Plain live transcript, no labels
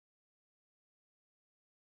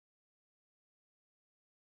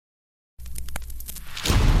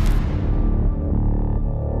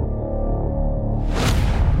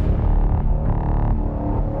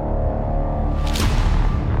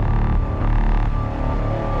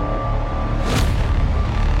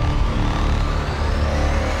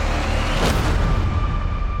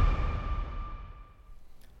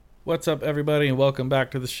What's up, everybody, and welcome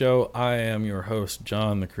back to the show. I am your host,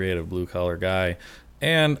 John, the creative blue-collar guy,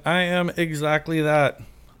 and I am exactly that.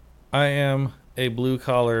 I am a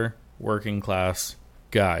blue-collar, working-class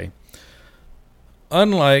guy.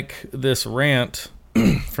 Unlike this rant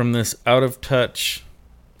from this out-of-touch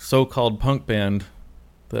so-called punk band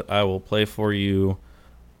that I will play for you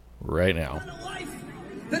right now.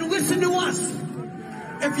 Then listen to us.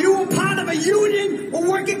 If you were part of a union or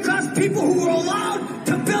working class people who were allowed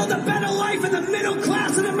to build a better life in the middle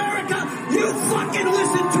class in America, you fucking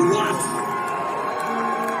listen to us.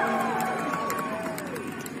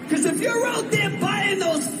 Because if you're out there buying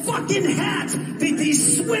those fucking hats that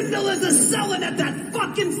these swindlers are selling at that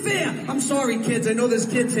fucking fair, I'm sorry kids, I know there's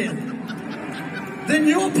kids here, then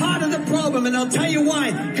you're part of the problem, and I'll tell you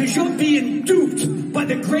why. Because you're being duped by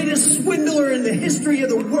the greatest swindler in the history of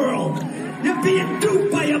the world. You're being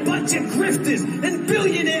duped by a bunch of grifters and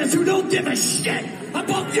billionaires who don't give a shit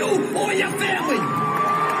about you or your family.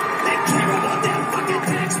 They care about their fucking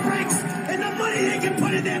tax breaks and the money they can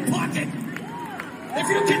put in their pocket. If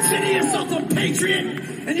you consider yourself a patriot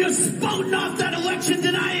and you're spouting off that election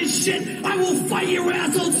denying shit, I will fight your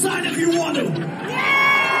ass outside if you want to.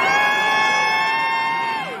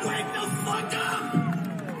 Wake the fuck up!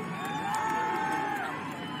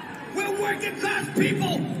 We're working class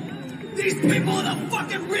people. These people are the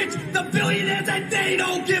fucking rich, the billionaires, and they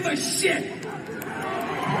don't give a shit.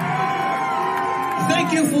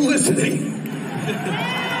 Thank you for listening.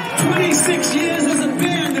 26 years as a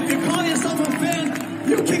band. If you call yourself a band,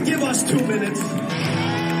 you can give us 2 minutes.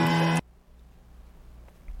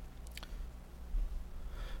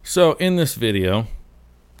 So in this video,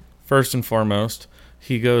 first and foremost,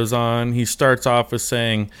 he starts off with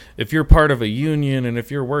saying, if you're part of a union and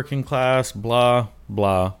if you're working class, blah,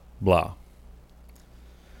 blah, blah.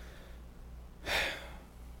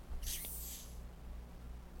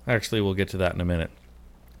 Actually, we'll get to that in a minute.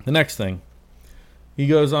 The next thing, he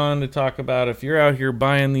goes on to talk about if you're out here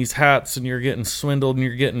buying these hats and you're getting swindled and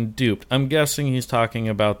you're getting duped. I'm guessing he's talking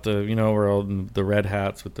about the red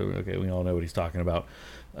hats with okay, we all know what he's talking about.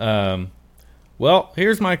 Well,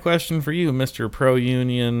 here's my question for you, Mr.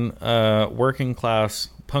 Pro-Union, working class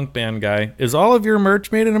punk band guy. Is all of your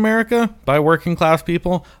merch made in America by working class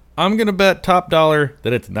people? I'm going to bet top dollar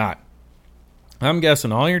that it's not. I'm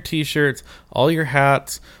guessing all your t-shirts, all your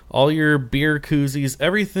hats, all your beer koozies,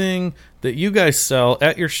 everything that you guys sell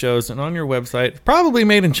at your shows and on your website, probably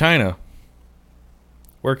made in China.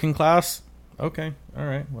 Working class? Okay, all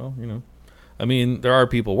right, well, I mean, there are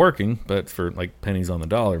people working, but for like pennies on the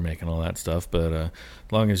dollar making all that stuff. But as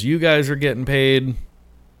long as you guys are getting paid,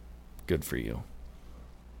 good for you.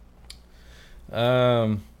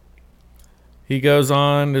 He goes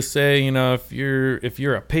on to say, if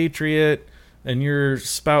you're a patriot and you're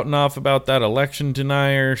spouting off about that election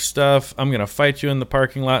denier stuff, I'm going to fight you in the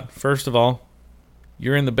parking lot. First of all,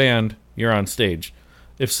 you're in the band, you're on stage.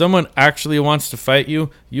 If someone actually wants to fight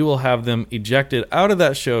you, you will have them ejected out of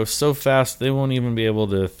that show so fast they won't even be able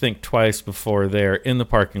to think twice before they're in the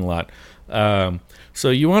parking lot. So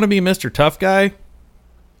you want to be Mr. Tough Guy?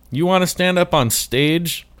 You want to stand up on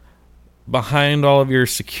stage behind all of your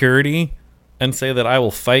security and say that I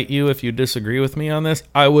will fight you if you disagree with me on this?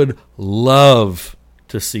 I would love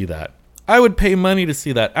to see that. I would pay money to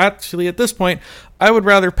see that. Actually, at this point, I would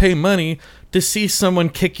rather pay money to see someone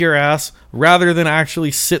kick your ass rather than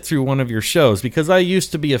actually sit through one of your shows, because I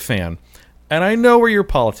used to be a fan, and I know where your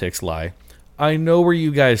politics lie. I know where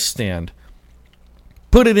you guys stand.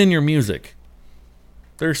 Put it in your music.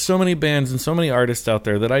 There's so many bands and so many artists out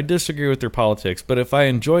there that I disagree with their politics, but if I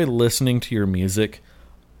enjoy listening to your music,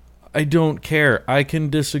 I don't care. I can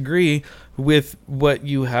disagree with what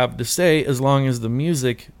you have to say as long as the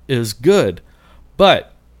music is good.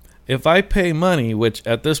 But if I pay money, which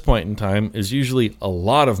at this point in time is usually a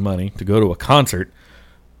lot of money to go to a concert,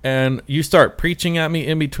 and you start preaching at me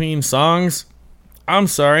in between songs, I'm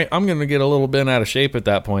sorry, I'm going to get a little bit out of shape at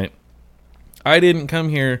that point. I didn't come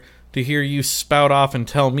here to hear you spout off and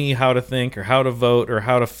tell me how to think or how to vote or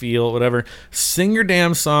how to feel, whatever. Sing your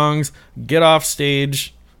damn songs, get off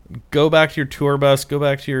stage, go back to your tour bus, go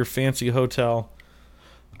back to your fancy hotel.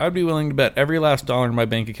 I'd be willing to bet every last dollar in my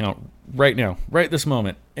bank account right now, right this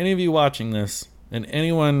moment. Any of you watching this, and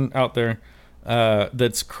anyone out there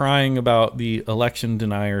that's crying about the election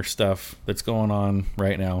denier stuff that's going on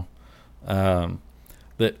right now,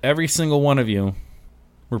 that every single one of you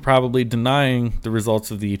were probably denying the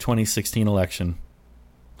results of the 2016 election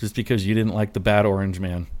just because you didn't like the bad orange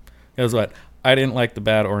man. Guess what? I didn't like the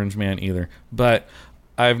bad orange man either, but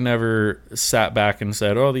I've never sat back and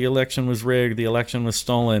said, oh, the election was rigged, the election was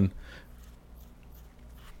stolen.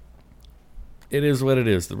 it is what it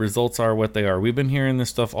is. The results are what they are. We've been hearing this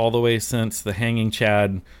stuff all the way since the hanging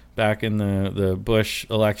Chad back in the Bush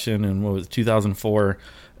election in, what was it, 2004.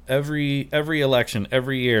 Every election,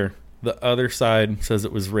 every year, the other side says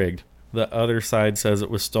it was rigged. The other side says it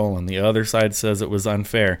was stolen. The other side says it was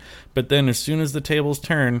unfair. But then as soon as the tables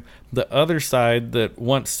turn, the other side that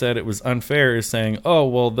once said it was unfair is saying, oh,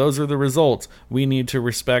 well, those are the results. We need to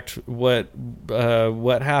respect what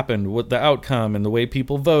happened, what the outcome and the way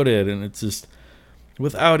people voted. And it's just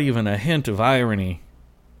without even a hint of irony.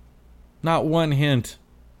 Not one hint.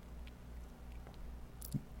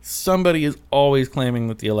 Somebody is always claiming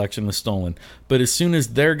that the election was stolen. But as soon as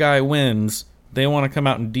their guy wins, they want to come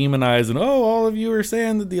out and demonize and, oh, all of you are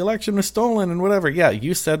saying that the election was stolen and whatever. Yeah,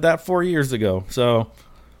 you said that 4 years ago. So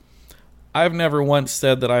I've never once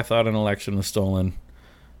said that I thought an election was stolen.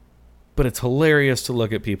 But it's hilarious to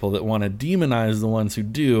look at people that want to demonize the ones who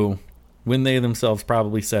do when they themselves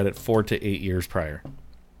probably said it 4 to 8 years prior.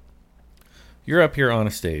 You're up here on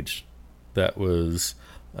a stage that was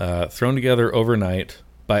thrown together overnight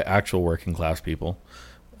by actual working class people.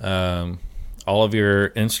 All of your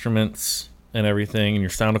instruments and everything and your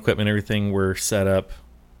sound equipment, everything were set up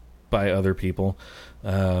by other people.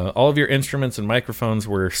 All of your instruments and microphones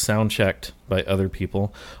were sound checked by other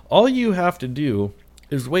people. All you have to do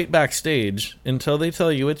is wait backstage until they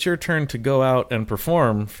tell you it's your turn to go out and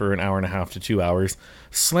perform for an hour and a half to 2 hours,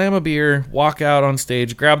 slam a beer, walk out on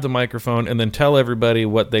stage, grab the microphone, and then tell everybody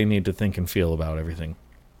what they need to think and feel about everything.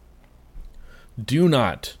 Do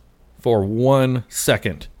not, for 1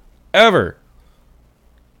 second, ever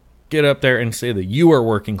get up there and say that you are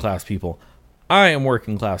working class people. I am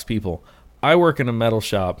working class people. I work in a metal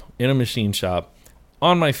shop, in a machine shop,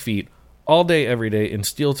 on my feet, all day, every day, in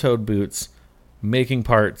steel-toed boots, making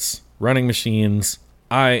parts, running machines.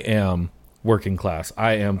 I am working class.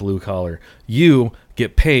 I am blue collar. You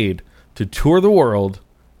get paid to tour the world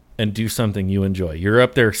and do something you enjoy. You're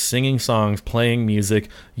up there singing songs, playing music.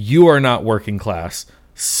 You are not working class.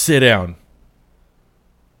 Sit down.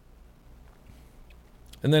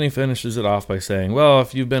 And then he finishes it off by saying, well,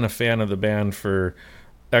 if you've been a fan of the band for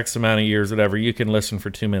X amount of years, whatever, you can listen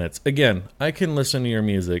for 2 minutes. Again, I can listen to your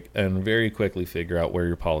music and very quickly figure out where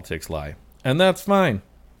your politics lie. And that's fine.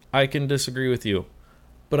 I can disagree with you.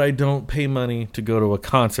 But I don't pay money to go to a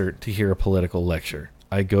concert to hear a political lecture.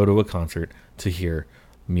 I go to a concert to hear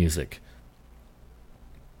music.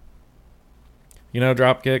 You know,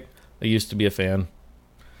 Dropkick, I used to be a fan.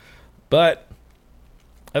 But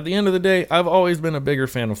at the end of the day, I've always been a bigger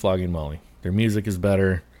fan of Flogging Molly. Their music is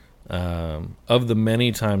better. Of the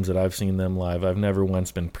many times that I've seen them live, I've never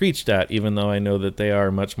once been preached at, even though I know that they are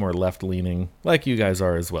much more left-leaning, like you guys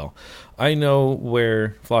are as well. I know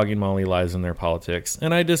where Flogging Molly lies in their politics,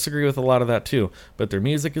 and I disagree with a lot of that too. But their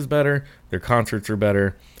music is better, their concerts are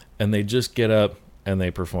better, and they just get up and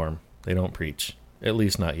they perform. They don't preach. At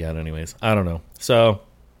least not yet anyways. I don't know. So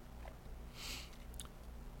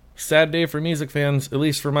sad day for music fans, at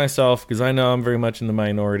least for myself, because I know I'm very much in the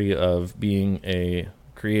minority of being a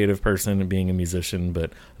creative person and being a musician,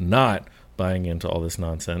 but not buying into all this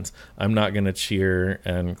nonsense. I'm not going to cheer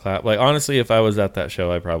and clap. Like, honestly, if I was at that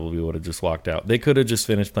show, I probably would have just walked out. They could have just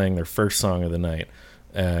finished playing their first song of the night,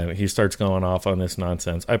 and he starts going off on this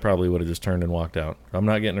nonsense. I probably would have just turned and walked out. I'm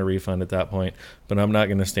not getting a refund at that point, but I'm not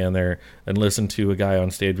going to stand there and listen to a guy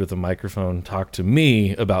on stage with a microphone talk to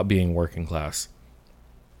me about being working class.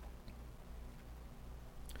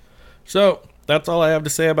 So that's all I have to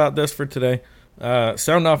say about this for today.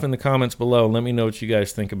 Sound off in the comments below. Let me know what you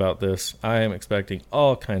guys think about this. I am expecting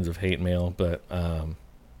all kinds of hate mail, but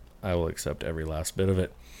I will accept every last bit of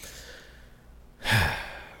it.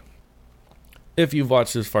 If you've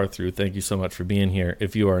watched this far through, thank you so much for being here.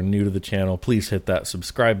 If you are new to the channel, please hit that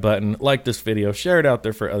subscribe button, like this video, share it out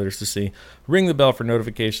there for others to see, ring the bell for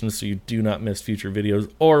notifications so you do not miss future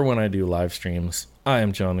videos or when I do live streams. I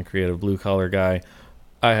am John, the creative blue collar guy.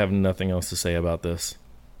 I have nothing else to say about this.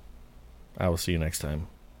 I will see you next time.